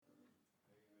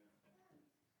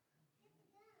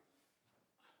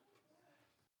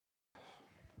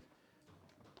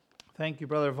Thank you,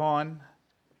 Brother Vaughn.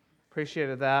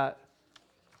 Appreciated that.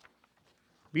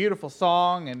 Beautiful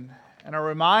song and a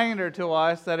reminder to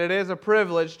us that it is a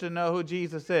privilege to know who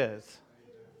Jesus is.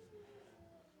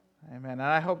 Amen. And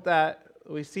I hope that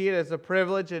we see it as a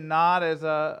privilege and not as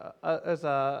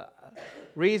a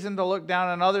reason to look down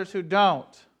on others who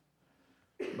don't.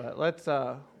 But let's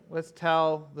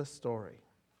tell the story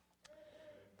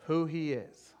of who He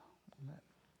is.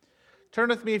 Turn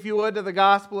with me, if you would, to the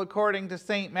Gospel according to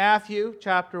St. Matthew,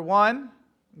 chapter 1.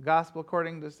 Gospel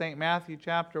according to St. Matthew,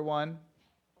 chapter 1.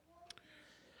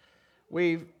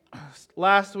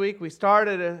 Last week we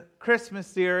started a Christmas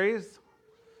series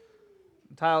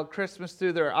entitled Christmas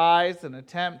Through Their Eyes, an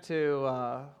attempt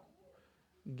to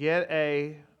get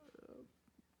a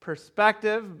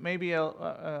perspective, maybe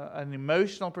an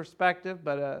emotional perspective,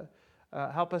 but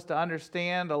help us to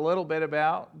understand a little bit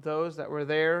about those that were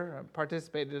there,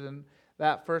 participated in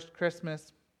that first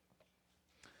Christmas.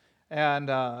 And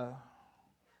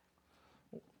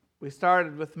we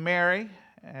started with Mary,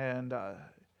 and I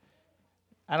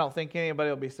don't think anybody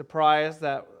will be surprised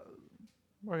that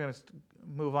we're going to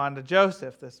move on to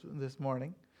Joseph this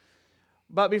morning.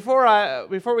 But before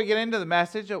we get into the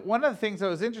message, one of the things that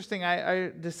was interesting,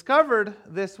 I discovered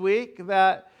this week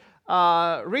that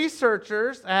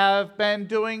researchers have been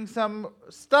doing some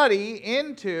study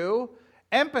into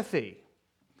empathy.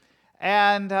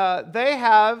 And they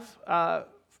have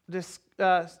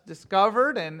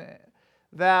discovered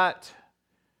that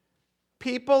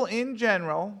people in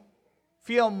general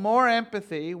feel more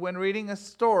empathy when reading a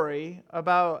story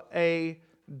about a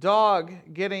dog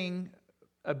getting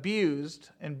abused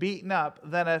and beaten up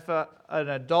than if an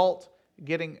adult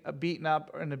getting beaten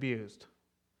up and abused.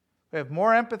 We have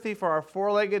more empathy for our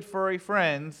four-legged furry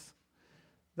friends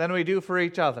than we do for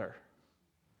each other.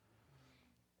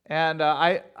 And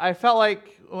I felt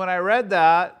like when I read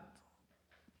that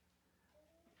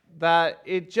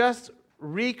it just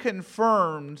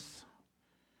reconfirms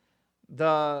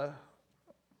the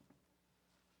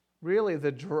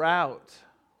drought,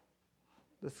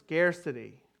 the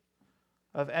scarcity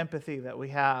of empathy that we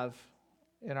have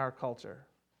in our culture,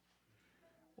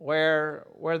 where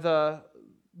the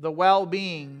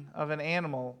well-being of an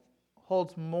animal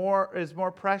is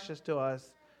more precious to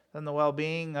us than the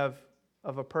well-being of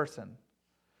a person.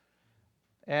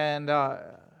 And I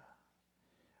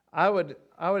would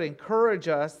encourage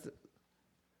us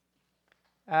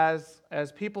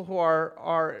as people who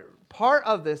are part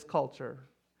of this culture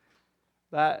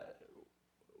that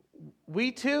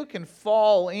we too can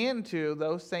fall into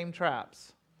those same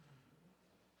traps.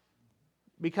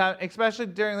 Because especially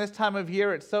during this time of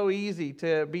year, it's so easy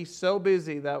to be so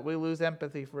busy that we lose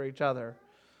empathy for each other.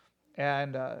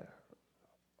 And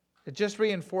it just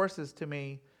reinforces to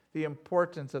me the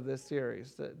importance of this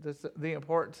series, the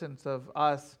importance of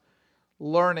us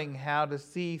learning how to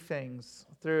see things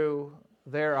through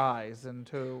their eyes and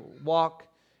to walk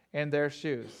in their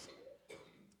shoes.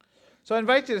 So I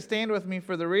invite you to stand with me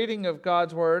for the reading of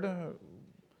God's Word,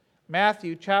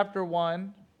 Matthew chapter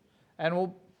 1, and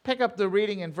we'll pick up the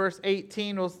reading in verse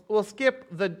 18. We'll skip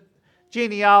the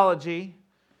genealogy,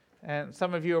 and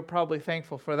some of you are probably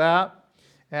thankful for that.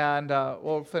 And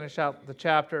we'll finish out the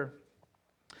chapter.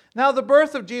 Now the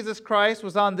birth of Jesus Christ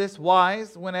was on this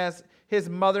wise, when as his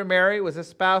mother Mary was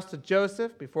espoused to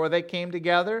Joseph, before they came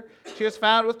together, she was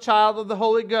found with child of the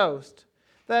Holy Ghost.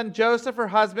 Then Joseph, her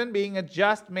husband, being a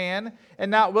just man, and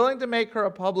not willing to make her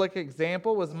a public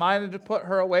example, was minded to put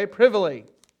her away privily.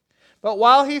 But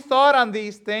while he thought on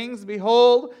these things,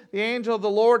 behold, the angel of the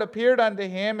Lord appeared unto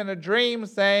him in a dream,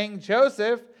 saying,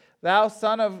 Joseph, thou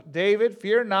son of David,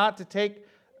 fear not to take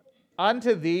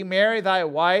unto thee Mary thy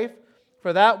wife,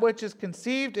 for that which is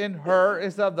conceived in her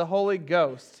is of the Holy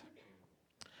Ghost.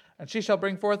 And she shall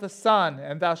bring forth a son,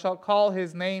 and thou shalt call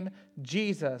his name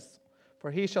Jesus, for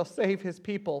he shall save his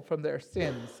people from their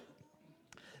sins.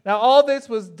 Now all this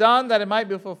was done that it might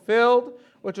be fulfilled,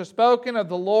 which was spoken of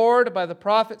the Lord by the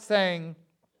prophet, saying,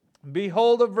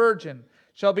 Behold, a virgin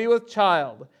shall be with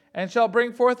child, and shall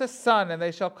bring forth a son, and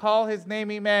they shall call his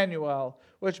name Emmanuel,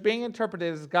 which being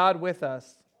interpreted is God with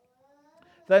us.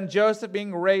 Then Joseph,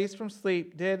 being raised from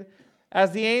sleep, did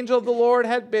as the angel of the Lord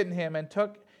had bidden him, and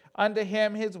took unto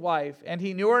him his wife. And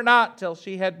he knew her not till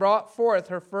she had brought forth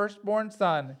her firstborn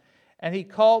son, and he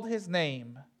called his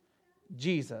name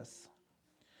Jesus.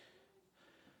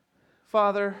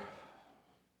 Father,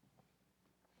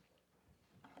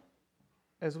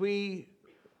 as we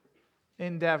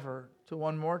endeavor to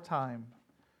one more time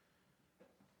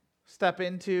step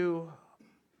into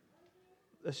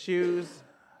the shoes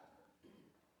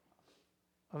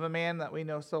of a man that we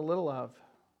know so little of,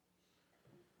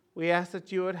 We ask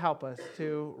that you would help us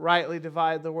to rightly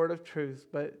divide the word of truth,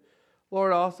 but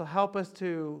Lord, also help us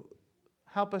to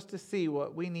see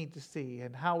what we need to see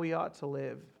and how we ought to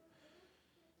live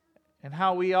and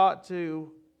how we ought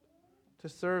to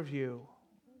serve you.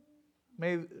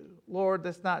 May, Lord,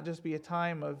 this not just be a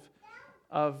time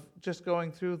of just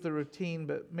going through the routine,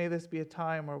 but may this be a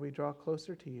time where we draw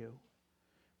closer to you.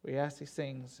 We ask these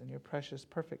things in your precious,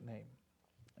 perfect name.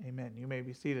 Amen. You may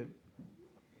be seated.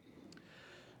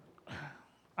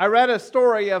 I read a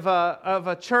story of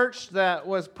a church that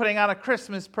was putting on a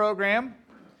Christmas program,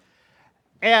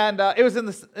 and it was in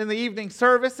the evening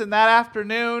service. And that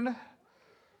afternoon,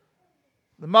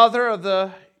 the mother of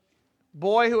the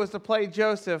boy who was to play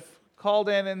Joseph called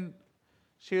in, and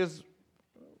she was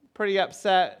pretty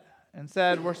upset and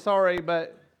said, "We're sorry,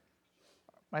 but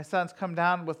my son's come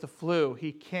down with the flu.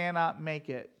 He cannot make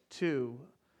it to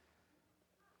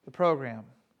the program."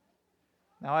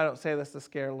 Now, I don't say this to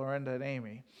scare Lorinda and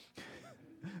Amy.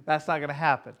 That's not going to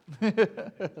happen.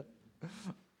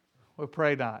 We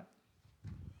pray not.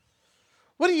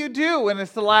 What do you do when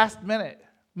it's the last minute?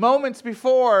 Moments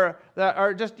before,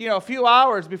 or just a few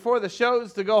hours before the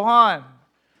show's to go on.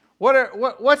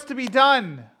 What's to be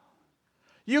done?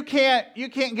 You can't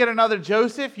get another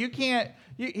Joseph. He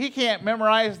can't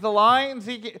memorize the lines.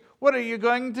 What are you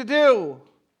going to do?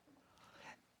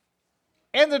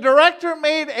 And the director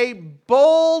made a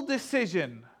bold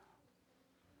decision.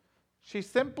 She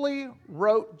simply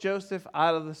wrote Joseph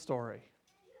out of the story.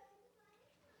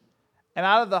 And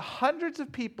out of the hundreds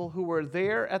of people who were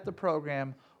there at the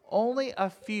program, only a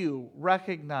few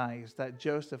recognized that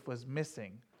Joseph was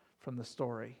missing from the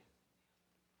story.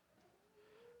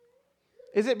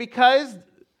 Is it because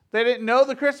they didn't know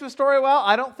the Christmas story well?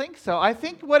 I don't think so. I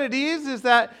think what it is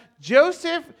that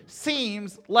Joseph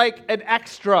seems like an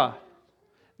extra,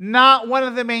 not one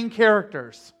of the main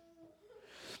characters.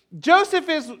 Joseph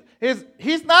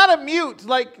he's not a mute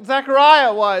like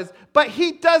Zechariah was, but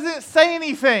he doesn't say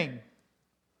anything.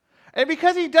 And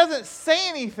because he doesn't say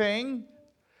anything,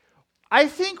 I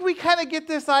think we kind of get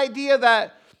this idea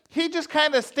that he just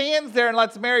kind of stands there and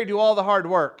lets Mary do all the hard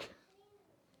work.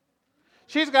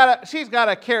 She's got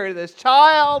to carry this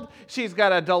child. She's got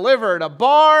to deliver in a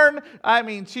barn. I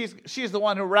mean, she's the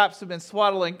one who wraps him in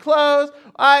swaddling clothes.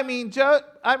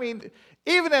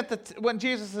 Even when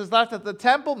Jesus is left at the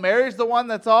temple, Mary's the one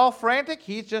that's all frantic.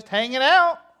 He's just hanging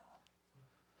out.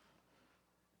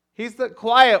 He's the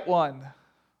quiet one.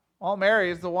 Well,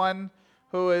 Mary is the one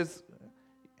who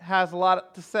has a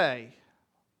lot to say.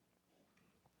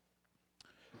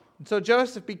 And so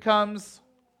Joseph becomes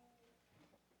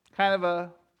kind of a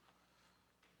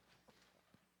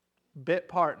bit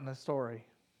part in the story.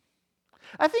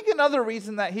 I think another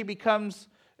reason that he becomes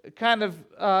kind of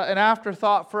an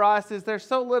afterthought for us is there's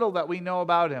so little that we know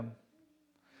about him.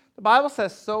 The Bible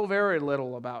says so very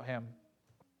little about him.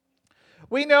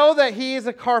 We know that he is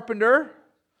a carpenter.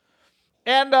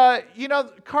 And,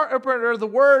 carpenter,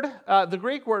 the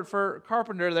Greek word for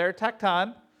carpenter there,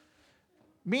 tekton,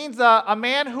 means a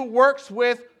man who works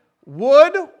with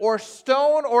wood or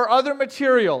stone or other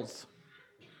materials.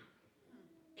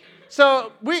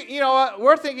 So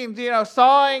we're thinking,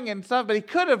 sawing and stuff, but he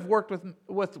could have worked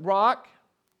with rock,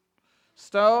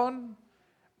 stone.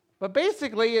 But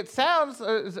basically, it sounds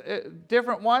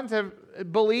different ones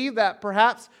have believed that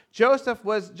perhaps Joseph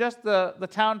was just the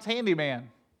town's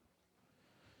handyman.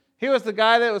 He was the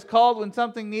guy that was called when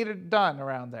something needed done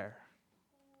around there.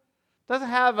 Doesn't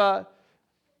have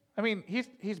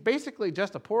he's basically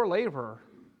just a poor laborer.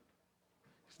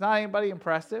 He's not anybody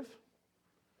impressive.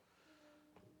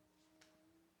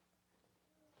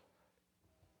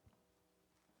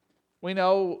 We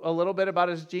know a little bit about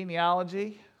his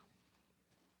genealogy,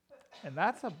 and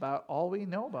that's about all we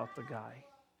know about the guy.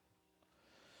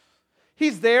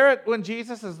 He's there when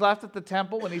Jesus is left at the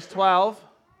temple when he's 12,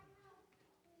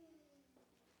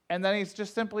 and then he's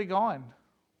just simply gone.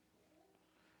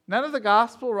 None of the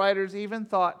gospel writers even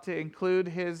thought to include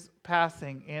his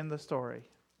passing in the story.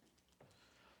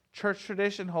 Church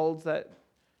tradition holds that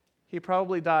he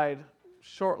probably died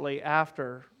shortly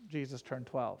after Jesus turned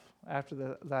 12,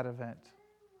 after that event.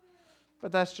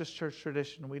 But that's just church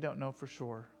tradition. We don't know for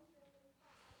sure.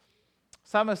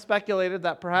 Some have speculated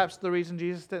that perhaps the reason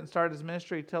Jesus didn't start his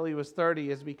ministry until he was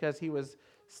 30 is because he was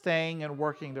staying and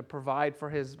working to provide for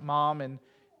his mom and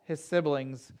his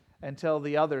siblings until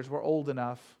the others were old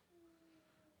enough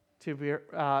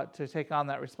to take on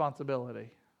that responsibility.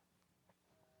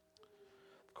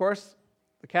 Of course,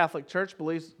 the Catholic Church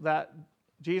believes that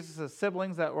Jesus'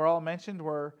 siblings that were all mentioned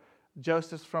were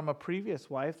Joseph's from a previous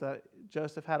wife, that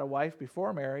Joseph had a wife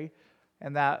before Mary,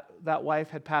 and that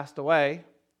wife had passed away.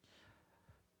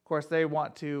 Of course, they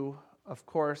want to,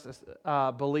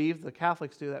 believe, the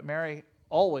Catholics do, that Mary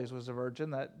always was a virgin,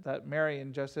 that Mary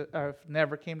and Joseph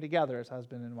never came together as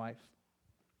husband and wife,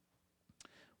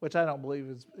 which I don't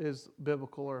believe is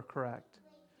biblical or correct.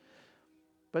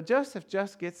 But Joseph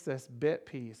just gets this bit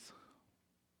piece.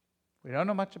 We don't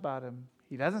know much about him.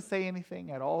 He doesn't say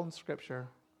anything at all in Scripture.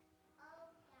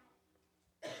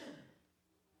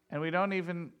 And we don't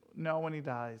even know when he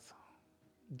dies.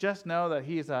 Just know that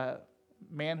he's a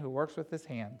man who works with his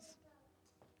hands.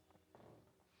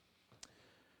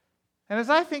 And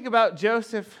as I think about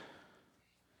Joseph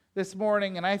this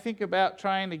morning, and I think about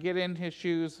trying to get in his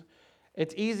shoes,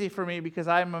 it's easy for me because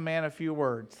I'm a man of few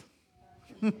words.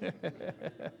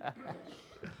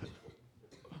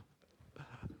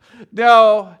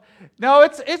 No,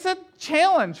 it's a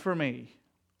challenge for me.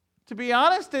 To be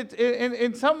honest,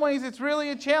 in some ways it's really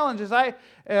a challenge. I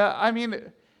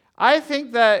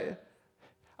think that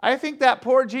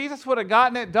poor Jesus would have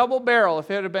gotten it double barrel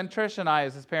if it had been Trish and I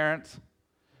as his parents.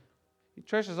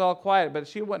 Trish is all quiet, but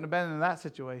she wouldn't have been in that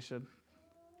situation.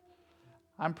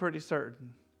 I'm pretty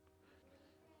certain.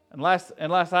 Unless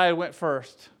I went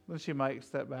first, then she might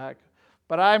step back.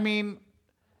 But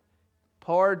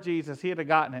poor Jesus, he'd have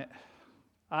gotten it.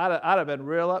 I'd have been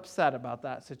real upset about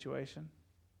that situation.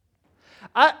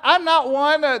 I'm not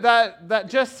one that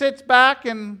just sits back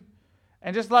and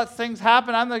just lets things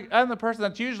happen. I'm the person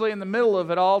that's usually in the middle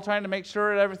of it all, trying to make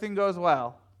sure that everything goes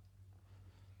well.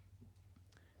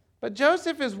 But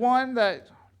Joseph is one that,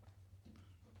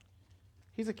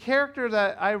 he's a character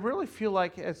that I really feel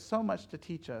like has so much to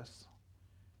teach us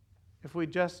if we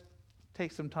just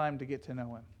take some time to get to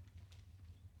know him.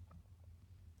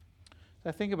 So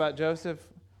I think about Joseph.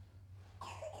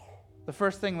 The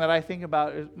first thing that I think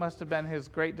about must have been his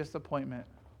great disappointment.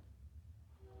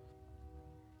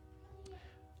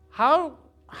 How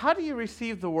do you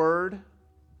receive the word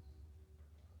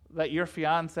that your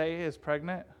fiancée is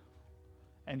pregnant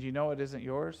and you know it isn't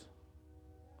yours?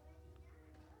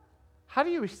 How do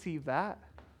you receive that?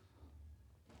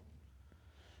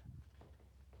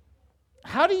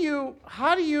 How do you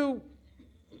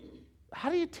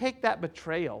take that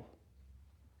betrayal?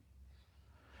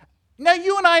 Now,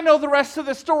 you and I know the rest of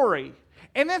the story.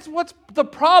 And that's what's the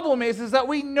problem is that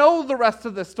we know the rest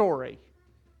of the story.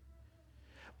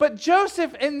 But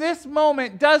Joseph, in this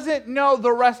moment, doesn't know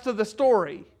the rest of the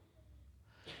story.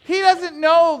 He doesn't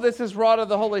know this is wrought of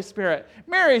the Holy Spirit.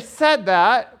 Mary said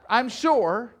that, I'm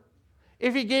sure,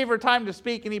 if he gave her time to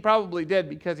speak, and he probably did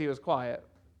because he was quiet.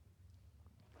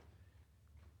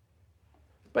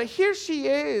 But here she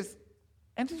is,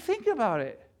 and to think about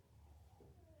it.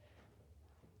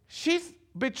 She's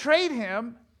betrayed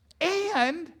him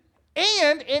and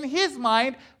in his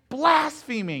mind,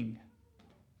 blaspheming.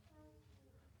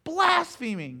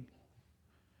 Blaspheming.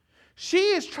 She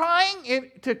is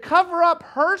trying to cover up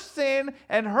her sin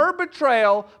and her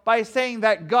betrayal by saying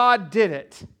that God did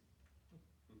it.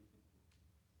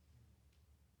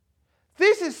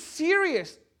 This is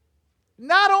serious.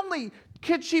 Not only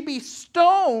could she be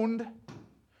stoned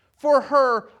for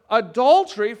her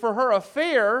adultery, for her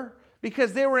affair,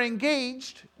 because they were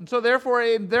engaged, and so therefore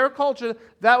in their culture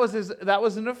that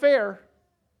was an affair.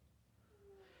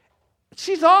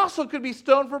 She's also could be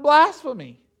stoned for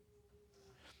blasphemy.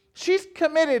 She's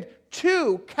committed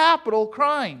 2 capital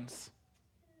crimes.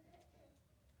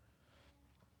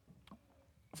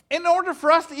 In order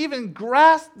for us to even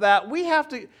grasp that,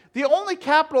 the only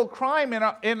capital crime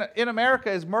in America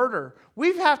is murder.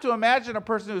 We have to imagine a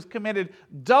person who's committed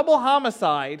double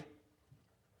homicide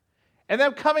and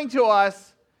them coming to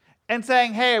us and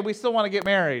saying, hey, we still want to get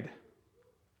married.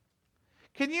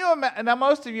 Can you imagine? Now,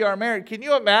 most of you are married. Can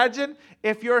you imagine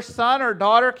if your son or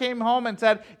daughter came home and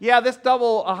said, yeah, this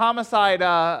double homicide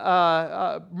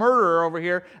murderer over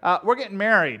here, we're getting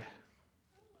married?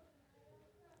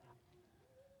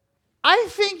 I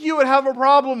think you would have a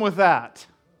problem with that.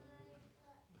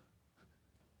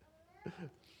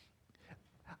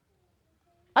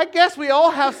 I guess we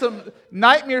all have some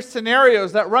nightmare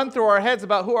scenarios that run through our heads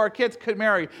about who our kids could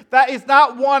marry. That is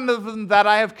not one of them that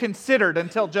I have considered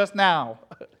until just now.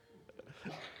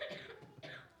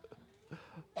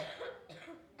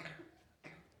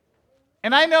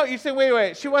 And I know you say,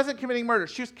 wait, she wasn't committing murder.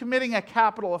 She was committing a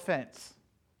capital offense.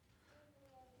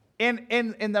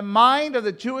 In the mind of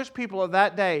the Jewish people of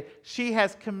that day, she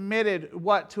has committed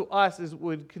what to us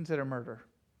would consider murder.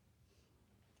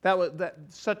 That was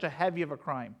such a heavy of a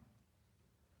crime.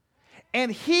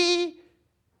 And he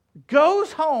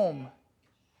goes home.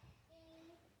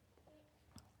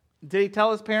 Did he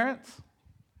tell his parents?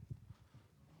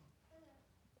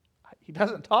 He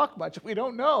doesn't talk much. We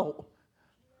don't know.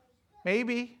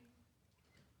 Maybe.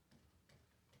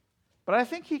 But I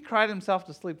think he cried himself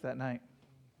to sleep that night.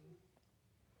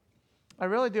 I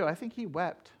really do. I think he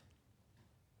wept.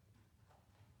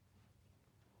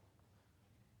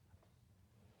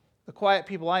 The quiet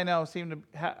people I know seem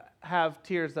to have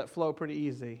tears that flow pretty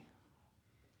easy.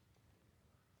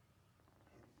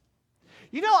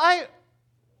 You know,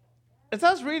 as I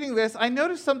was reading this, I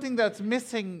noticed something that's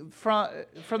missing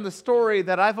from the story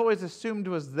that I've always assumed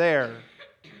was there.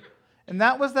 And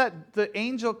that was that the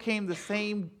angel came the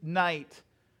same night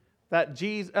that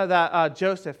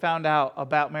Joseph found out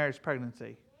about Mary's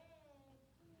pregnancy.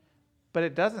 But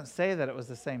it doesn't say that it was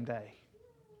the same day.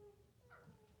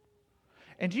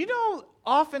 And you know,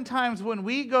 oftentimes when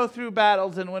we go through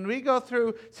battles and when we go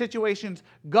through situations,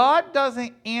 God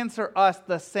doesn't answer us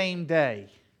the same day.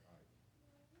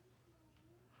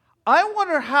 I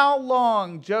wonder how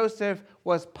long Joseph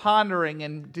was pondering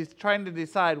and trying to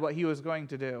decide what he was going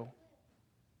to do.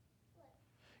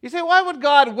 You say, why would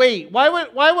God wait?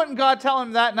 Why wouldn't God tell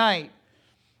him that night?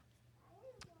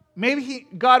 Maybe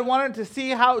God wanted to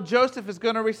see how Joseph is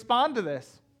going to respond to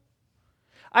this.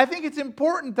 I think it's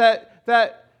important that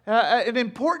an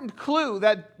important clue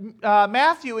that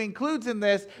Matthew includes in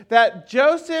this, that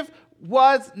Joseph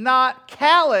was not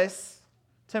callous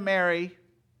to Mary,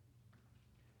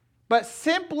 but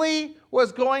simply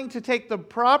was going to take the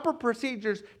proper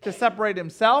procedures to separate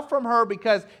himself from her,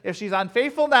 because if she's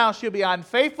unfaithful now, she'll be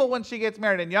unfaithful when she gets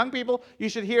married. And young people, you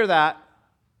should hear that.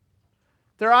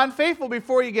 They're unfaithful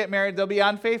before you get married. They'll be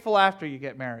unfaithful after you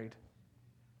get married.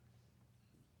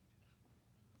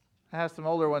 I have some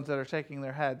older ones that are shaking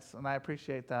their heads, and I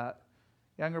appreciate that.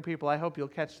 Younger people, I hope you'll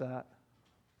catch that.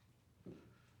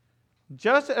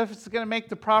 Joseph is going to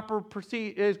make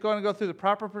is going to go through the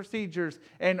proper procedures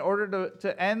in order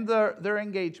to end their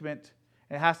engagement.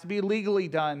 It has to be legally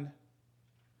done.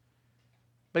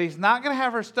 But he's not going to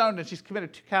have her stoned, and she's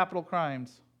committed 2 capital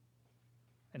crimes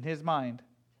in his mind.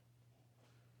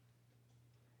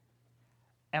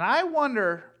 And I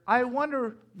wonder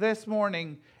this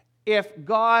morning if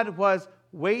God was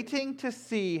waiting to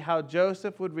see how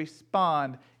Joseph would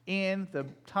respond in the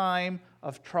time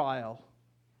of trial.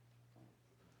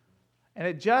 And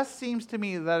it just seems to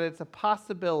me that it's a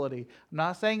possibility. I'm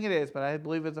not saying it is, but I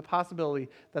believe it's a possibility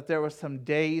that there were some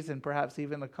days and perhaps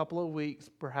even a couple of weeks,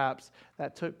 perhaps,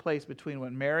 that took place between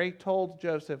when Mary told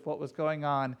Joseph what was going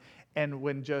on and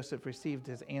when Joseph received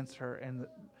his answer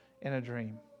in a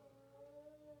dream.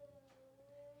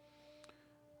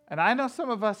 And I know some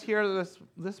of us here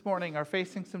this morning are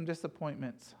facing some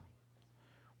disappointments.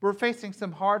 We're facing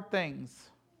some hard things.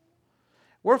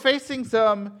 We're facing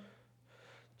some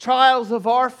trials of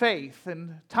our faith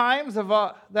and times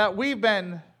that we've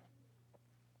been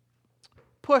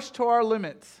pushed to our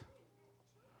limits.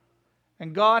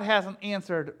 And God hasn't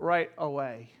answered right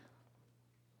away.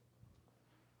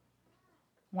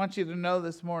 I want you to know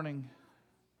this morning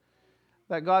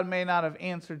that God may not have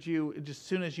answered you as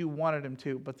soon as you wanted Him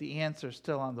to, but the answer is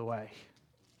still on the way.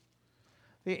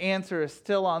 The answer is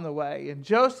still on the way. And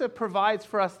Joseph provides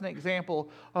for us an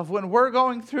example of when we're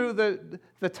going through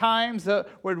the times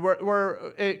where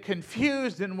we're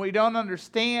confused and we don't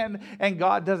understand and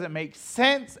God doesn't make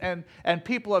sense and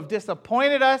people have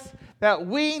disappointed us, that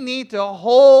we need to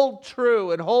hold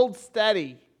true and hold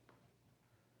steady.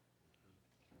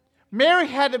 Mary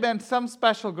had to have been some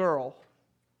special girl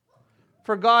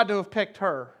for God to have picked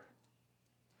her.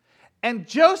 And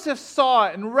Joseph saw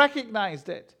it and recognized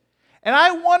it. And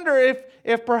I wonder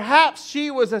if perhaps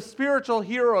she was a spiritual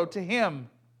hero to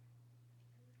him.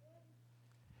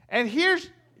 And here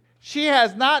she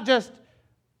has not just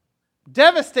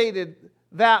devastated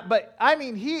that, but I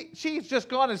mean, she's just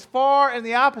gone as far in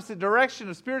the opposite direction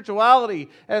of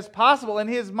spirituality as possible in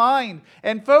his mind.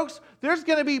 And folks, there's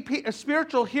going to be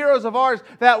spiritual heroes of ours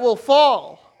that will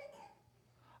fall.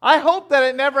 I hope that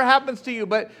it never happens to you,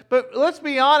 but let's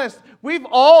be honest, we've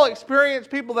all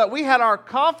experienced people that we had our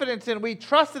confidence in, we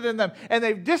trusted in them, and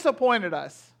they've disappointed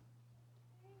us.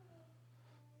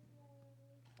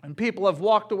 And people have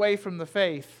walked away from the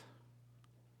faith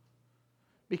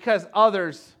because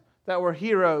others that were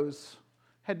heroes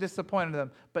had disappointed them,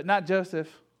 but not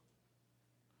Joseph.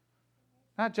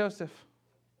 Not Joseph.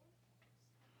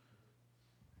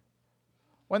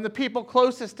 When the people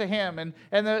closest to him and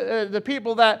the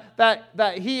people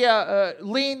that he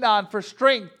leaned on for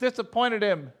strength disappointed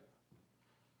him,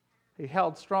 he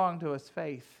held strong to his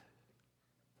faith.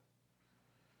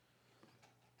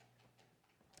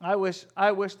 I wish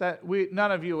that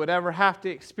none of you would ever have to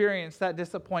experience that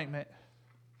disappointment.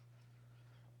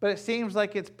 But it seems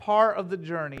like it's part of the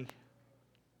journey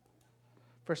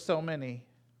for so many.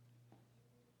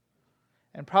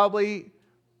 And probably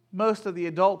most of the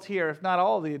adults here, if not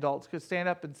all of the adults, could stand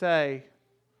up and say,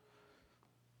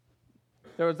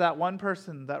 there was that one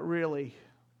person that really,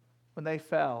 when they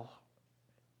fell,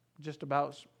 just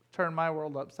about turned my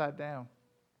world upside down.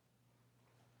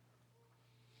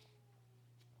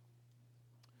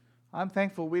 I'm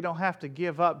thankful we don't have to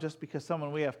give up just because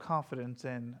someone we have confidence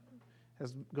in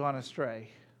has gone astray.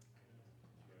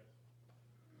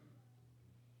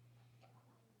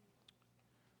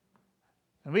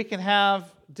 And we can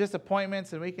have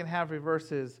disappointments and we can have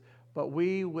reverses, but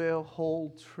we will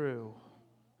hold true.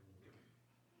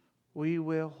 We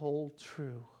will hold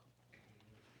true.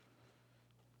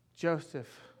 Joseph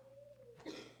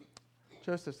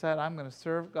said, I'm going to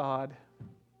serve God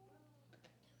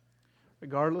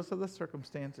regardless of the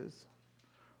circumstances,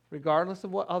 regardless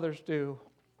of what others do,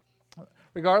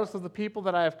 regardless of the people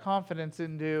that I have confidence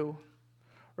in do,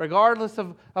 regardless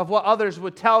of what others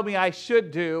would tell me I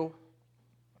should do.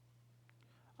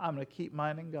 I'm going to keep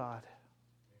minding God.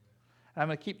 And I'm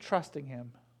going to keep trusting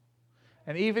Him.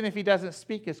 And even if He doesn't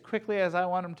speak as quickly as I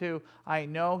want Him to, I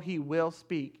know He will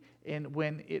speak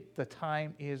when the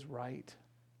time is right.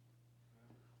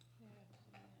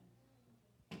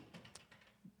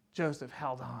 Joseph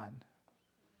held on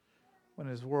when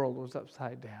his world was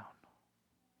upside down.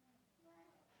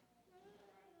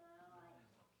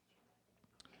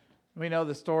 We know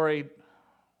the story.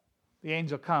 The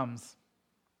angel comes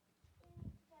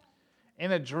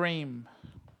in a dream.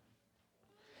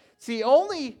 See,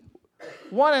 only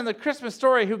one in the Christmas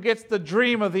story who gets the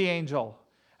dream of the angel.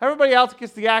 Everybody else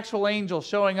gets the actual angel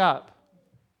showing up.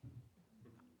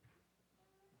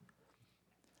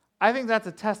 I think that's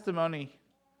a testimony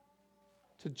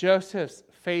to Joseph's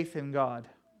faith in God.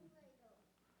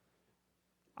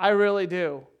 I really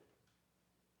do.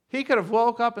 He could have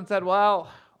woke up and said, well,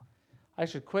 I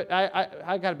should quit.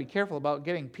 I got to be careful about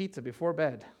getting pizza before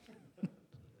bed.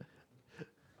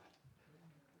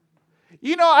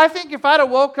 I think if I'd have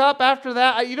woke up after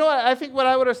that, I think what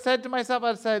I would have said to myself, I'd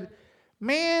have said,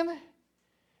 man,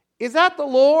 is that the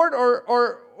Lord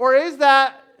or is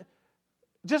that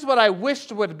just what I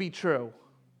wished would be true?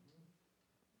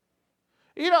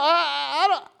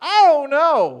 I don't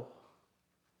know.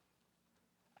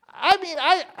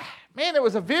 It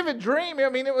was a vivid dream.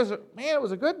 It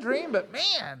was a good dream, but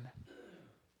man,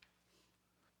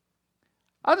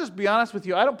 I'll just be honest with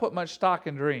you. I don't put much stock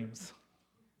in dreams.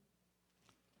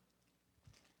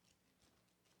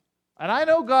 And I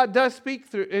know God does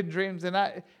speak in dreams,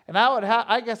 I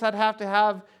guess I'd have to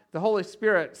have the Holy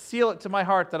Spirit seal it to my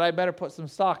heart that I better put some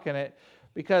stock in it,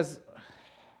 because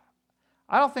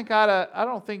I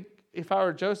don't think if I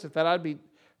were Joseph that I'd be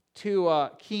too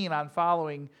keen on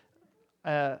following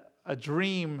a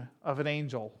dream of an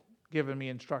angel giving me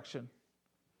instruction.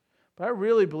 But I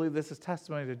really believe this is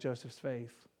testimony to Joseph's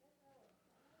faith.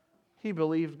 He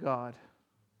believed God.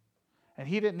 And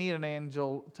he didn't need an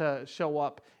angel to show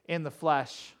up in the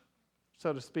flesh,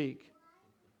 so to speak.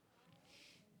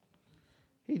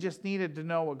 He just needed to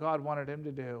know what God wanted him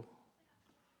to do.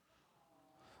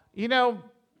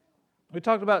 We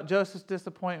talked about Joseph's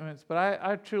disappointments, but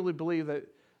I truly believe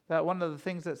that one of the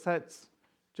things that sets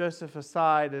Joseph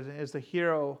aside as the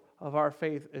hero of our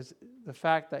faith is the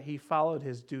fact that he followed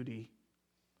his duty.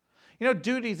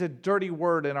 Duty is a dirty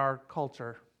word in our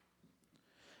culture.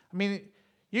 You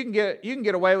can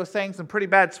get away with saying some pretty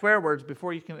bad swear words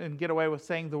before you can get away with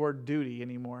saying the word duty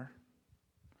anymore.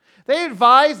 They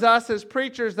advise us as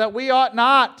preachers that we ought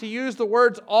not to use the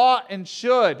words ought and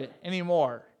should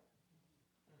anymore.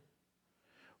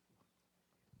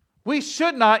 We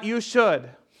should not use should.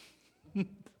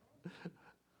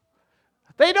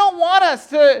 They don't want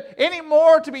us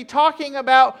anymore to be talking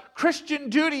about Christian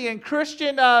duty and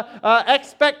Christian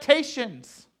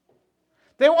expectations.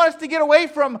 They want us to get away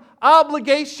from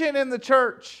obligation in the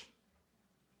church.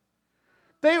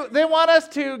 They want us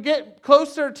to get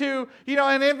closer to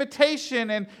an invitation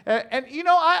and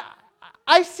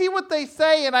I see what they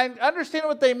say and I understand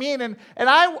what they mean and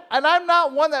I'm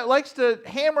not one that likes to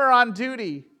hammer on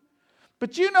duty.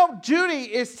 But duty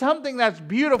is something that's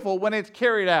beautiful when it's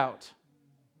carried out.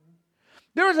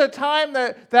 There was a time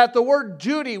that the word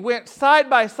duty went side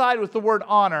by side with the word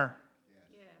honor.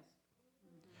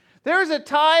 There was a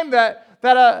time that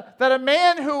a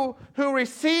man who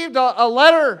received a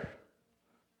letter,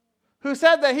 who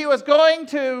said that he was going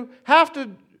to have to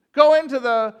go into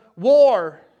the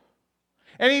war,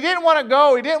 and he didn't want to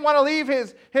go. He didn't want to leave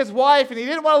his wife, and he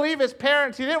didn't want to leave his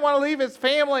parents. He didn't want to leave his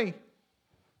family.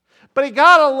 But he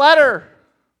got a letter,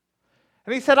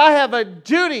 and he said, I have a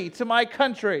duty to my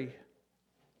country.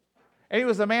 And he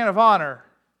was a man of honor,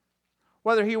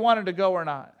 whether he wanted to go or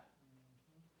not.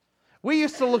 We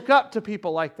used to look up to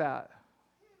people like that.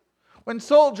 When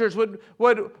soldiers would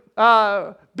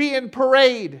be in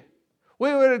parade,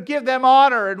 we would give them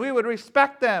honor and we would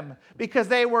respect them because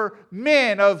they were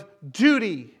men of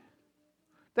duty.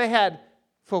 They had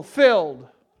fulfilled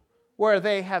where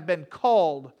they have been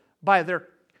called by their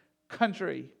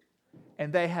country,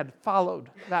 and they had followed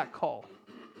that call.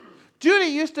 Duty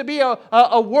used to be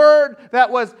a word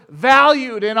that was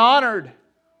valued and honored.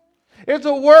 It's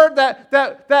a word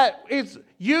that is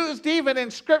used even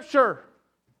in Scripture.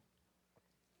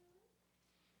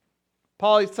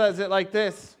 Paul says it like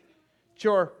this: it's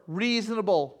your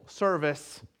reasonable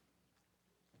service.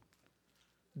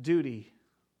 Duty.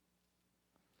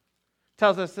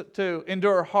 Tells us to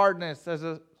endure hardness as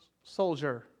a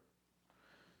soldier.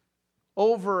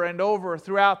 Over and over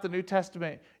throughout the New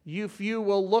Testament, if you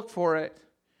will look for it,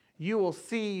 you will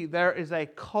see there is a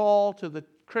call to the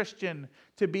Christian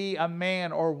to be a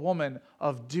man or woman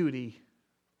of duty.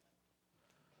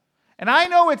 And I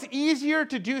know it's easier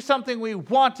to do something we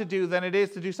want to do than it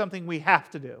is to do something we have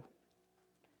to do.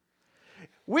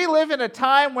 We live in a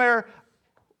time where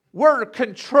we're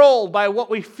controlled by what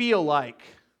we feel like.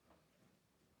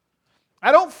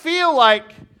 I don't feel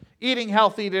like eating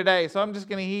healthy today, so I'm just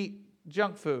going to eat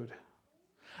junk food.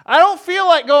 I don't feel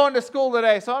like going to school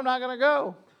today, so I'm not going to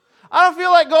go. I don't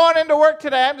feel like going into work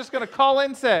today. I'm just going to call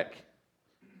in sick,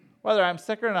 whether I'm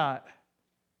sick or not.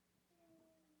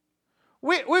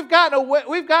 We've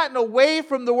gotten away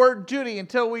from the word duty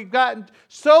until we've gotten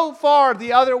so far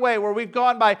the other way where we've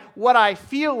gone by what I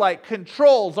feel like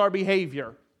controls our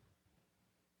behavior.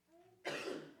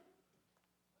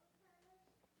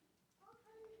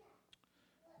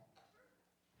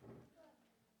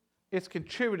 It's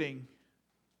contributing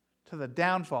to the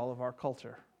downfall of our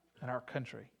culture and our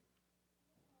country.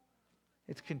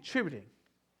 It's contributing.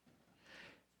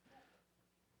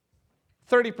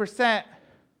 30%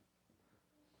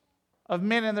 of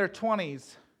men in their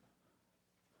 20s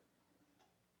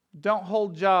don't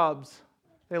hold jobs.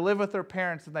 They live with their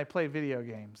parents and they play video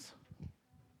games.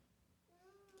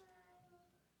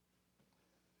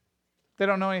 They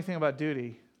don't know anything about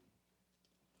duty.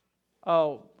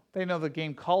 Oh, they know the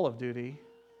game Call of Duty.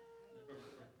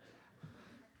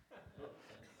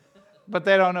 But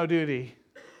they don't know duty.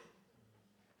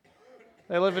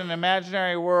 They live in an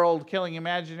imaginary world, killing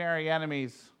imaginary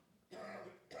enemies,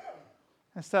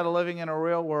 instead of living in a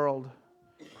real world,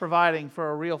 providing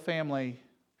for a real family.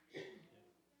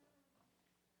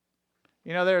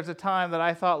 You know, there's a time that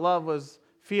I thought love was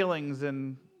feelings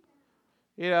and,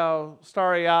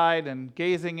 starry-eyed and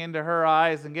gazing into her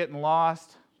eyes and getting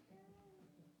lost.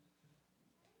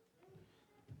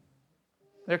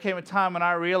 There came a time when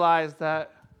I realized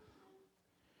that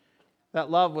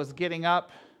love was getting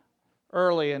up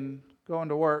early and going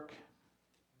to work,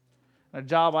 a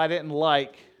job I didn't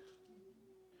like,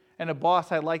 and a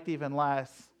boss I liked even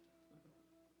less.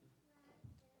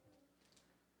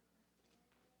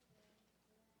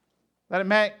 That it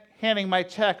meant handing my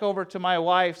check over to my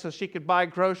wife so she could buy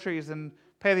groceries and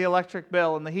pay the electric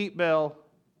bill and the heat bill,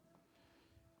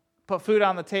 put food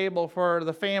on the table for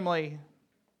the family,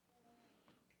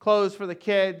 clothes for the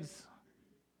kids.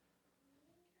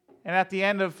 And at the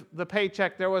end of the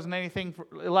paycheck, there wasn't anything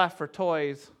left for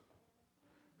toys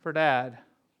for Dad. It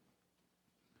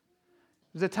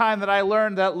was a time that I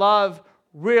learned that love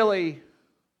really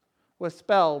was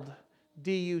spelled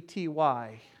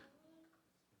D-U-T-Y.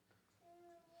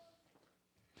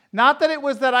 Not that it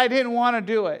was that I didn't want to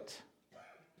do it,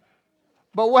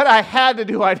 but what I had to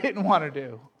do, I didn't want to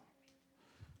do.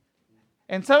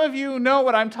 And some of you know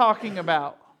what I'm talking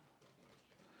about.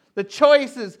 The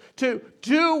choice is to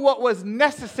do what was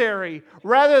necessary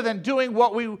rather than doing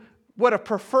what we would have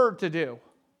preferred to do.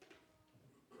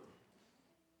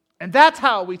 And that's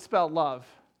how we spell love.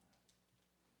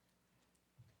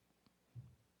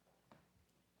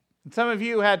 And some of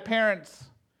you had parents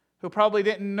who probably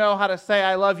didn't know how to say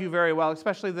I love you very well,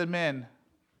 especially the men.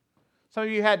 Some of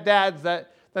you had dads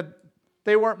that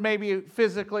they weren't maybe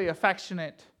physically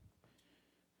affectionate.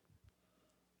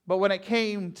 But when it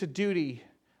came to duty,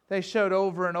 they showed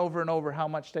over and over and over how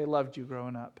much they loved you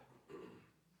growing up.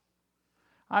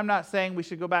 I'm not saying we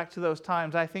should go back to those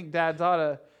times. I think dads ought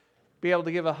to be able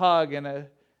to give a hug, and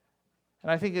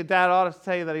I think a dad ought to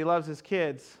say that he loves his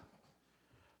kids.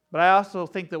 But I also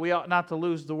think that we ought not to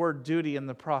lose the word duty in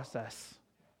the process.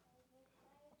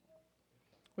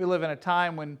 We live in a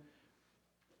time when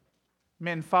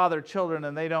men father children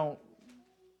and they don't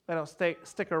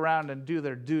stick around and do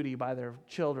their duty by their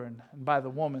children and by the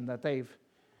woman that they've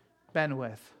been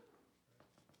with.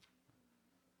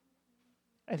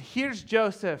 And here's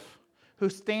Joseph, who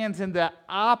stands in the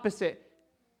opposite.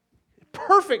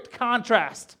 perfect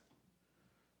contrast.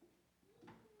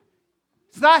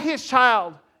 It's not his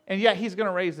child, and yet he's going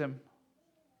to raise him.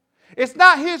 It's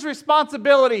not his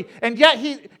responsibility, and yet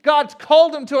God's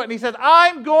called him to it, and he says,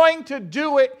 I'm going to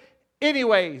do it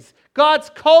anyways. God's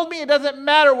called me. It doesn't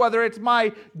matter whether it's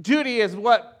my duty as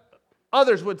what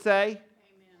others would say.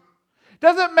 It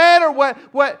doesn't matter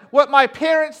what my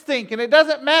parents think, and it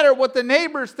doesn't matter what the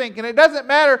neighbors think, and it doesn't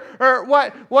matter or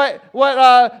what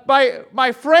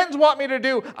my friends want me to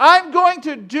do. I'm going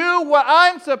to do what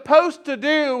I'm supposed to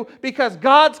do because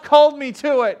God's called me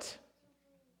to it.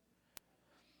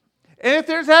 And if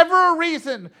there's ever a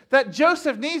reason that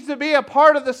Joseph needs to be a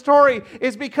part of the story,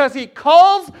 is because he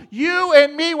calls you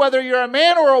and me, whether you're a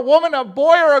man or a woman, a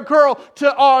boy or a girl,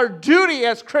 to our duty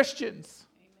as Christians.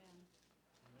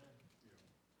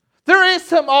 There is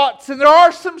some oughts and there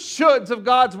are some shoulds of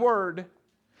God's word.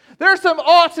 There are some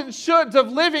oughts and shoulds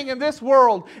of living in this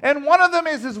world. And one of them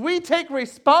is we take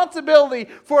responsibility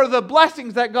for the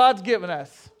blessings that God's given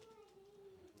us.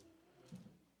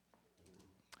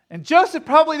 And Joseph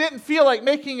probably didn't feel like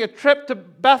making a trip to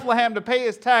Bethlehem to pay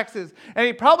his taxes. And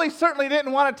he probably certainly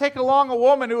didn't want to take along a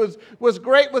woman who was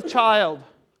great with child.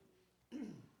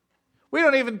 We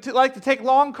don't even like to take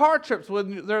long car trips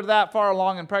when they're that far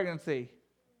along in pregnancy.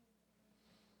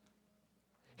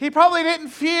 He probably didn't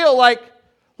feel like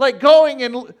going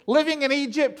and living in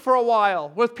Egypt for a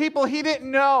while with people he didn't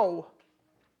know.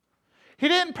 He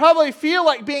didn't probably feel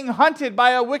like being hunted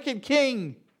by a wicked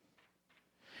king.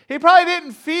 He probably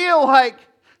didn't feel like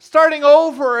starting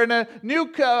over in a new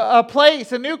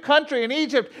place, a new country in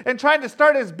Egypt, and trying to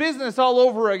start his business all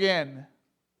over again.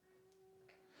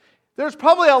 There's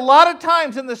probably a lot of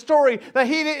times in the story that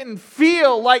he didn't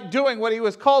feel like doing what he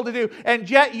was called to do. And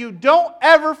yet you don't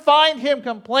ever find him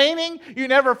complaining. You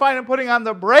never find him putting on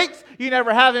the brakes. You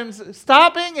never have him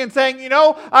stopping and saying,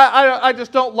 I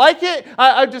just don't like it.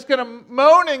 I'm just going to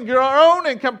moan and groan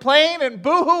and complain and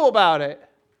boo-hoo about it.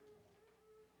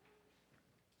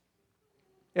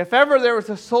 If ever there was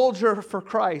a soldier for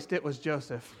Christ, it was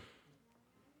Joseph.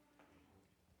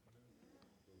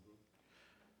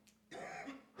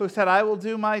 Who said, I will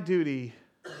do my duty.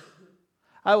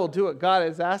 I will do what God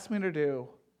has asked me to do.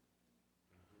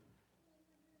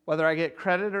 Whether I get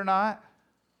credit or not,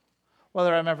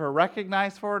 whether I'm ever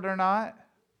recognized for it or not,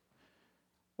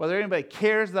 whether anybody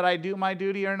cares that I do my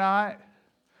duty or not,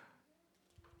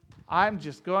 I'm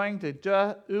just going to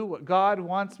do what God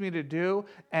wants me to do,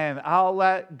 and I'll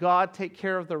let God take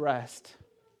care of the rest.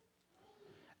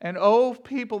 And oh,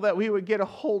 people, that we would get a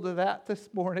hold of that this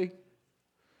morning.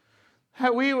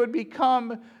 That we would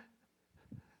become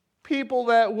people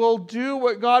that will do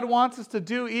what God wants us to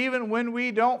do even when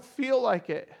we don't feel like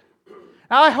it.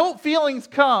 Now, I hope feelings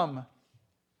come.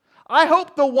 I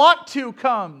hope the want to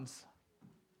comes.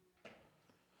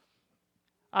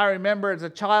 I remember as a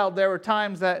child, there were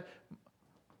times that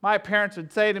my parents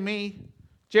would say to me,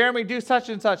 Jeremy, do such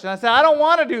and such. And I said, I don't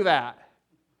want to do that.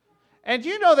 And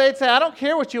they'd say, I don't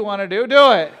care what you want to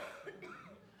do it.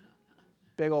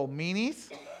 Big old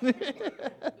meanies.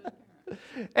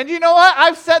 And you know what?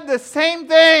 I've said the same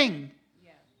thing.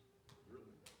 Yeah.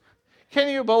 Can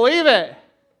you believe it?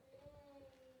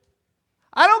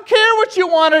 I don't care what you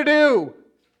want to do.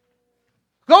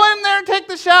 Go in there and take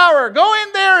the shower. Go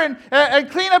in there and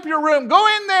clean up your room. Go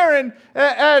in there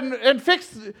and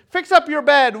fix up your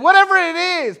bed. Whatever it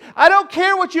is. I don't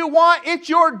care what you want. It's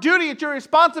your duty. It's your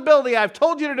responsibility. I've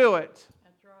told you to do it.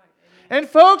 And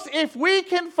folks, if we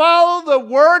can follow the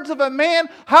words of a man,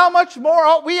 how much more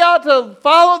ought we to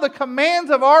follow the commands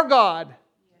of our God?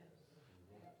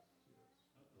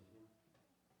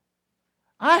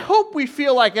 I hope we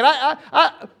feel like it.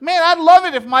 I'd love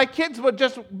it if my kids would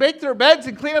just make their beds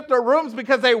and clean up their rooms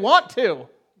because they want to.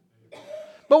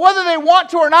 But whether they want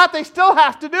to or not, they still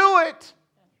have to do it.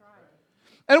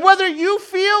 And whether you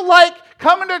feel like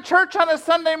coming to church on a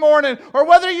Sunday morning, or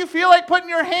whether you feel like putting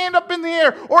your hand up in the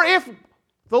air, or if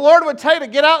the Lord would tell you to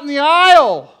get out in the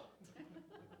aisle,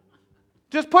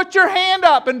 just put your hand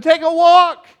up and take a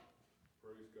walk.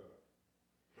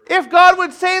 If God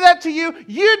would say that to you,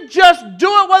 you'd just do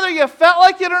it whether you felt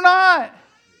like it or not.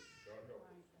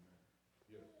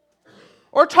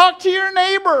 Or talk to your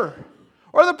neighbor,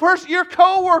 or the person, your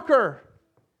coworker,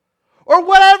 or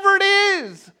whatever it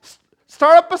is.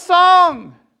 Start up a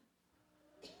song.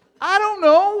 I don't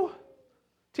know.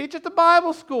 Teach at the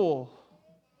Bible school.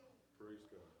 Praise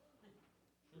God.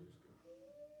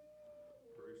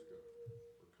 Praise God.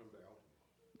 Praise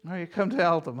God. Oh, you come to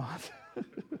Altamont.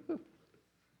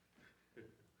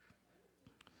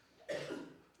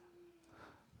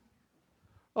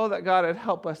 Oh, that God would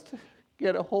help us to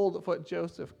get a hold of what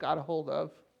Joseph got a hold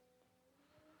of.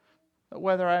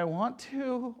 whether I want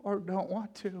to or don't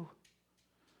want to.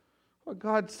 What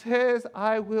God says,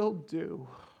 I will do.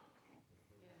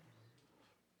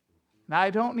 And I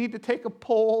don't need to take a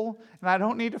poll, and I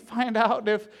don't need to find out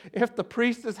if the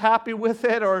priest is happy with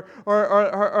it or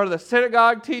the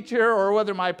synagogue teacher or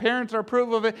whether my parents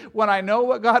approve of it. When I know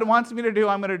what God wants me to do,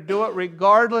 I'm going to do it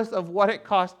regardless of what it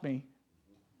cost me.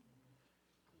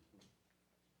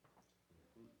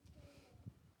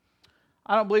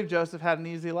 I don't believe Joseph had an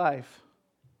easy life.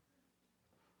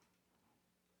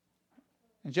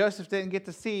 And Joseph didn't get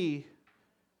to see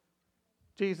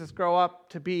Jesus grow up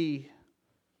to be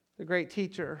the great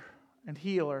teacher and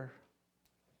healer.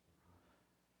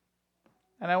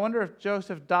 And I wonder if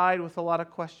Joseph died with a lot of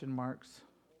question marks.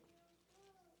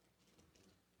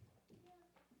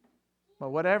 But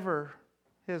whatever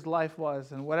his life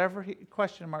was and whatever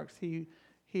question marks he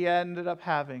ended up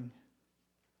having,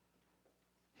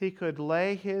 he could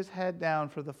lay his head down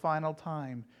for the final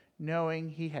time, knowing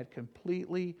he had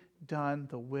completely done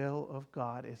the will of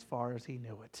God as far as he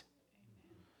knew it.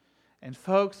 And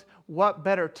folks, what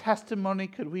better testimony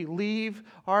could we leave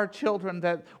our children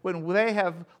that when they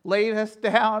have laid us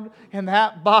down in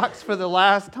that box for the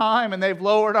last time and they've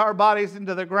lowered our bodies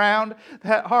into the ground,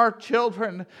 that our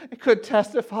children could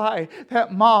testify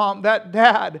that mom, that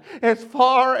dad, as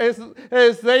far as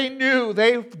they knew,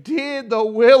 they did the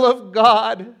will of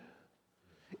God.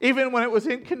 Even when it was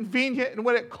inconvenient and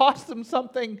when it cost them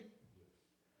something.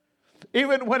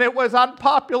 Even when it was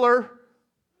unpopular.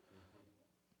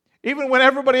 Even when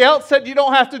everybody else said, you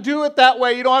don't have to do it that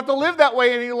way, you don't have to live that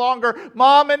way any longer,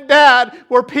 mom and dad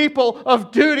were people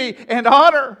of duty and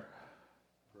honor.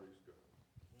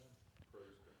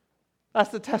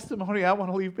 That's the testimony I want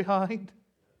to leave behind.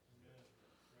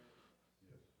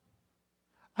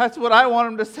 That's what I want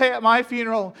him to say at my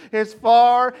funeral. As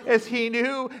far as he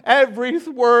knew, every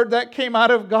word that came out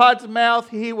of God's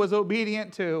mouth, he was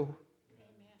obedient to.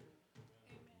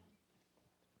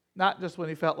 Not just when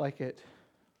he felt like it,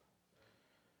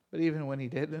 but even when he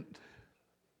didn't.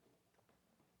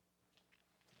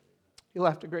 He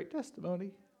left a great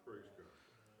testimony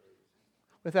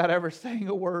without ever saying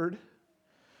a word.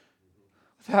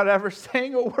 Without ever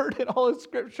saying a word in all of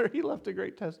Scripture, he left a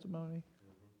great testimony.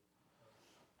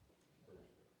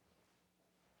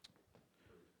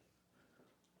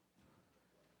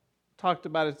 Talked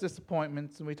about his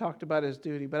disappointments and we talked about his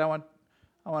duty, but I want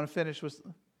to finish with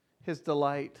his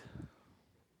delight.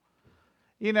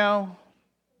 You know,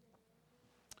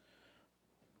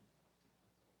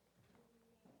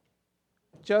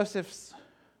 Joseph's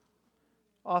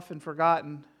often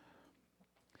forgotten.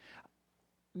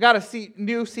 Got a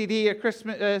new CD, a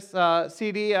Christmas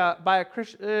CD by a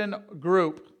Christian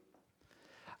group.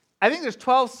 I think there's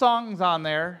 12 songs on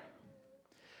there.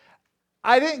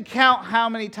 I didn't count how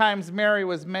many times Mary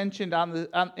was mentioned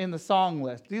in the song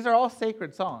list. These are all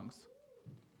sacred songs.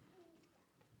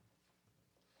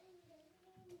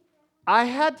 I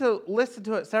had to listen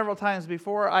to it several times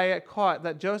before I caught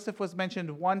that Joseph was mentioned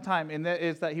one time, and that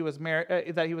is that he was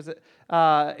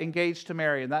engaged to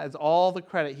Mary, and that is all the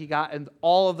credit he got in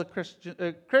all of the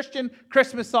Christian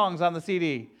Christmas songs on the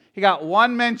CD. He got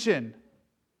one mention.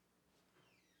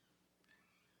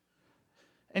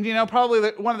 And you know, probably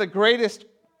one of the greatest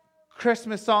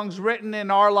Christmas songs written in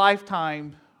our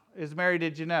lifetime is "Mary,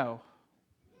 Did You Know?"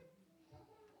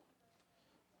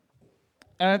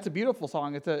 And it's a beautiful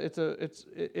song. It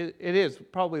is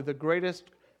probably the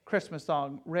greatest Christmas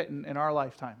song written in our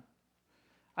lifetime.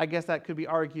 I guess that could be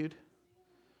argued.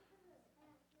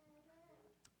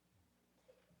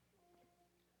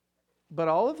 But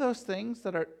all of those things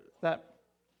that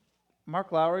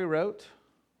Mark Lowry wrote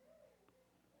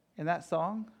in that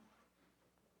song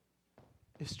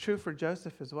is true for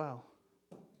Joseph as well.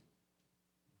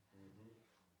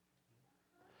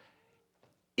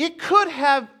 It could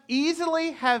have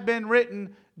easily have been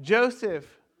written, Joseph,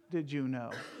 did you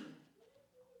know?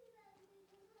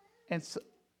 And so,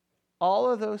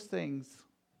 all of those things,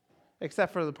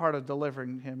 except for the part of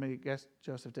delivering him, I guess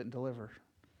Joseph didn't deliver.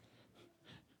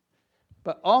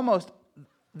 But almost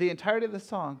the entirety of the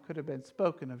song could have been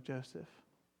spoken of Joseph.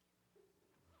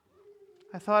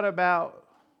 I thought about,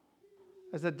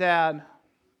 as a dad,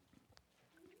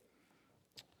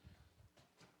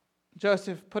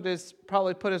 Joseph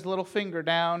probably put his little finger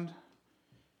down,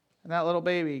 and that little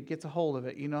baby gets a hold of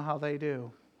it. You know how they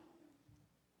do.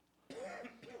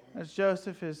 As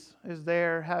Joseph is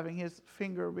there having his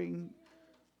finger being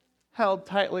held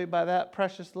tightly by that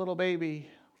precious little baby,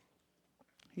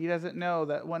 he doesn't know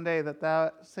that one day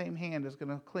that same hand is going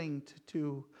to cling to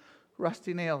two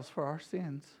rusty nails for our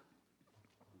sins.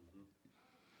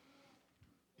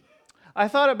 I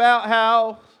thought about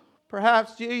how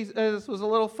Perhaps Jesus was a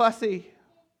little fussy.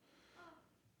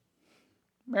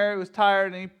 Mary was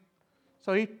tired, and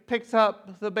so he picks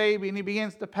up the baby and he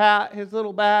begins to pat his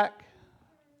little back,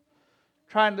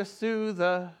 trying to soothe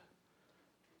that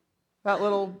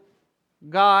little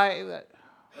guy that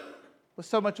with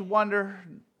so much wonder.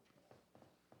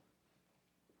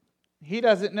 He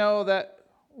doesn't know that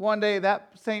one day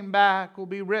that same back will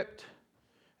be ripped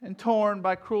and torn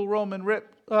by cruel Roman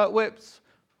whips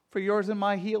for yours and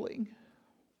my healing.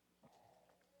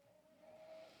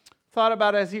 Thought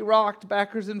about as he rocked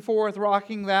backwards and forth,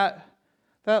 rocking that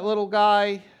little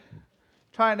guy,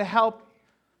 trying to help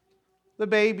the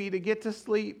baby to get to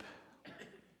sleep.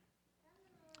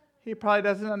 He probably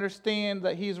doesn't understand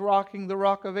that he's rocking the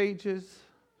Rock of Ages,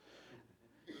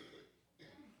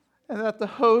 and that the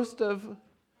host of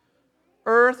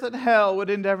earth and hell would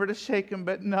endeavor to shake him,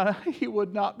 but he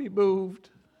would not be moved.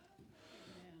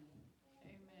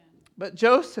 Amen. But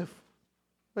Joseph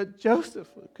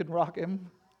could rock him.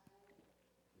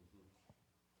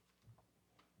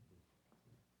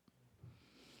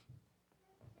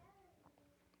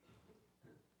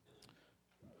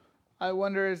 I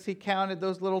wonder as he counted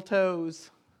those little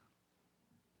toes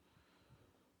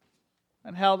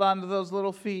and held on to those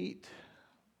little feet,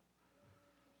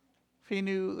 if he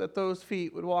knew that those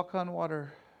feet would walk on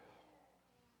water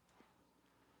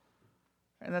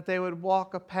and that they would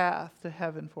walk a path to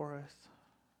heaven for us.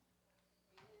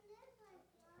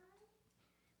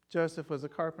 Joseph was a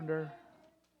carpenter.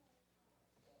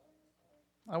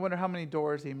 I wonder how many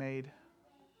doors he made.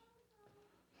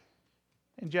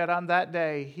 And yet on that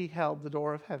day, he held the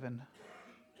door of heaven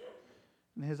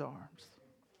in his arms.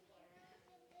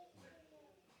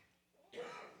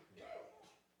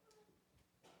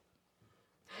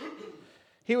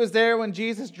 He was there when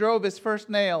Jesus drove his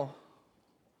first nail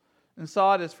and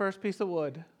sawed his first piece of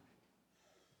wood.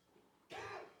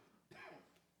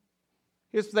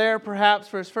 He was there perhaps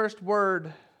for his first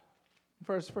word,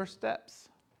 for his first steps.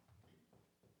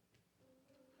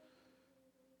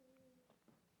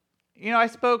 You know, I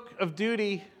spoke of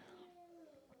duty,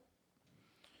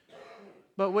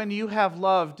 but when you have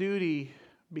love, duty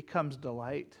becomes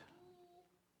delight.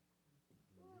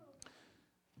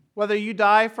 Whether you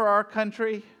die for our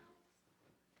country,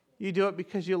 you do it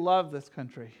because you love this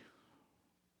country.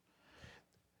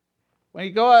 When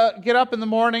you get up in the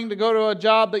morning to go to a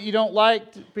job that you don't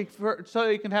like, so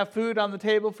you can have food on the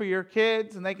table for your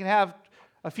kids and they can have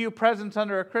a few presents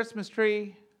under a Christmas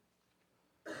tree,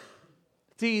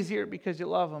 it's easier because you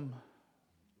love them.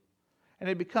 And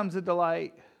it becomes a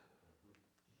delight.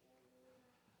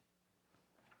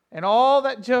 And all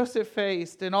that Joseph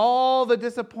faced, and all the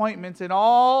disappointments, and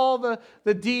all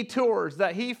the detours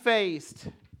that he faced,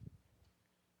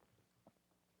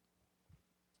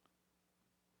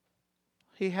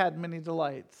 he had many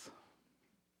delights.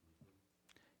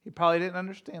 He probably didn't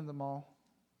understand them all.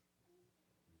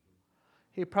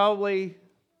 He probably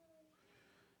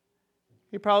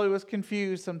was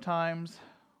confused sometimes.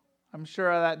 I'm sure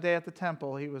that day at the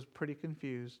temple he was pretty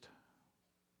confused.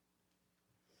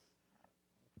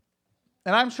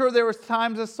 And I'm sure there was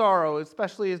times of sorrow,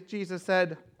 especially as Jesus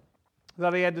said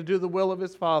that he had to do the will of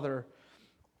his Father.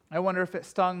 I wonder if it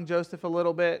stung Joseph a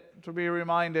little bit to be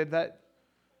reminded that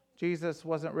Jesus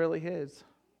wasn't really his.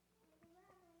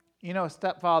 You know, a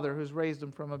stepfather who's raised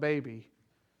him from a baby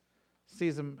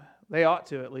sees them, they ought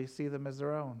to at least see them as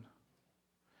their own.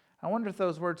 I wonder if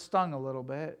those words stung a little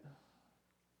bit.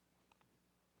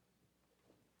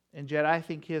 And yet I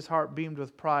think his heart beamed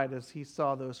with pride as he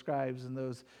saw those scribes and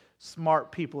those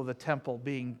smart people of the temple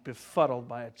being befuddled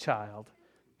by a child,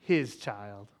 his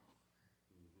child.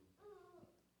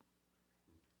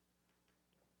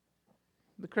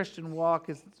 The Christian walk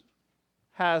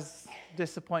has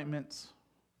disappointments,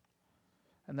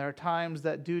 and there are times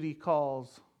that duty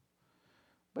calls,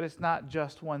 but it's not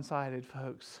just one-sided,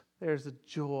 folks. There's a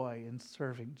joy in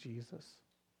serving Jesus.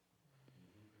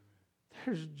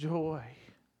 There's joy.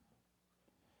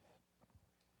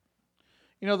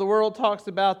 You know, the world talks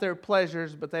about their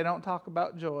pleasures, but they don't talk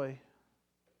about joy.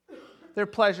 Their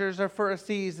pleasures are for a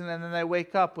season, and then they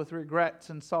wake up with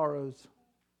regrets and sorrows.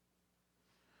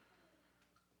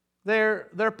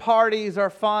 Their parties are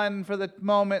fun for the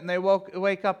moment, and they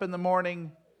wake up in the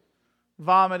morning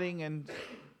vomiting and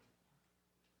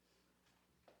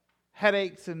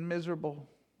headaches and miserable.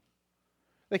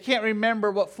 They can't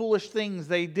remember what foolish things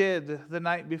they did the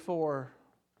night before.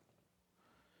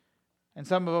 And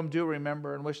some of them do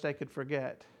remember and wish they could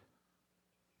forget.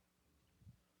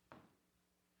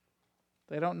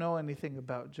 They don't know anything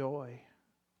about joy,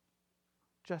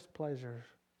 just pleasure,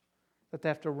 that they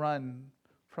have to run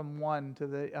from one to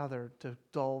the other to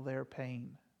dull their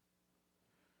pain.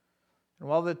 And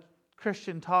while the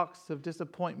Christian talks of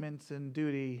disappointments and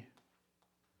duty,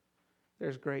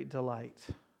 there's great delight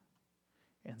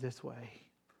in this way.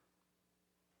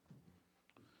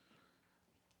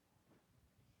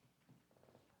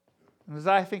 And as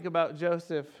I think about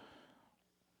Joseph,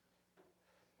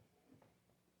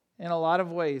 in a lot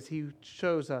of ways, he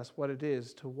shows us what it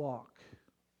is to walk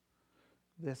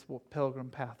this pilgrim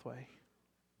pathway.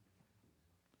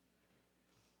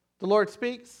 The Lord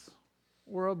speaks,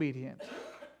 we're obedient,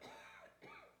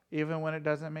 even when it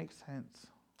doesn't make sense.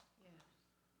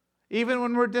 Even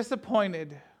when we're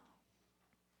disappointed.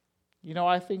 You know,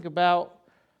 I think about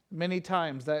many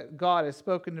times that God has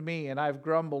spoken to me and I've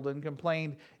grumbled and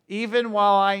complained, even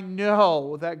while I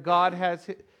know that God has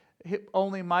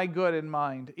only my good in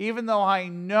mind. Even though I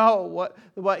know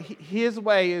what His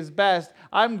way is best,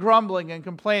 I'm grumbling and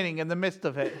complaining in the midst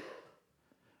of it.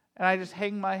 And I just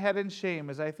hang my head in shame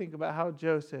as I think about how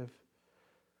Joseph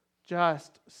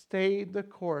just stayed the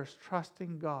course,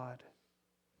 trusting God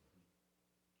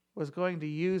was going to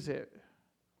use it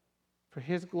for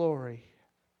His glory.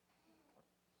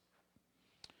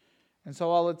 And so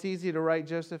while it's easy to write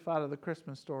Joseph out of the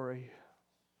Christmas story,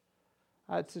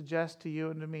 I'd suggest to you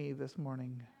and to me this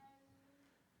morning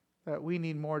that we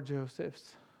need more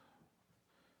Josephs.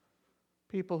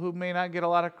 People who may not get a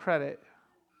lot of credit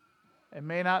and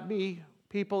may not be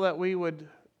people that we would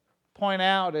point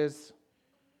out as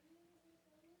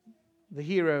the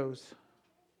heroes,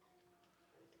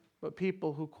 but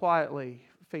people who quietly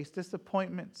face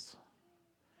disappointments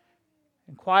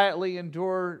and quietly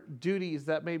endure duties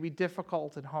that may be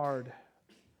difficult and hard,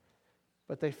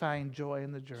 but they find joy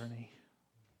in the journey.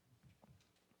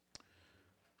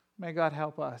 May God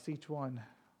help us, each one,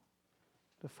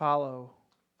 to follow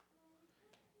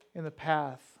in the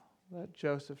path that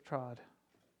Joseph trod,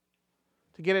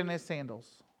 to get in his sandals,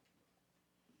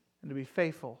 and to be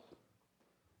faithful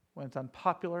when it's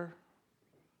unpopular,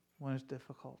 when it's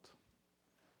difficult.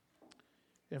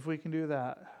 If we can do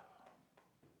that,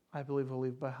 I believe we'll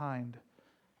leave behind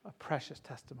a precious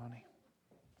testimony.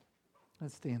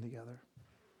 Let's stand together.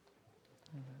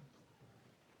 Amen.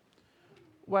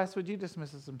 Wes, would you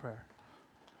dismiss us in prayer?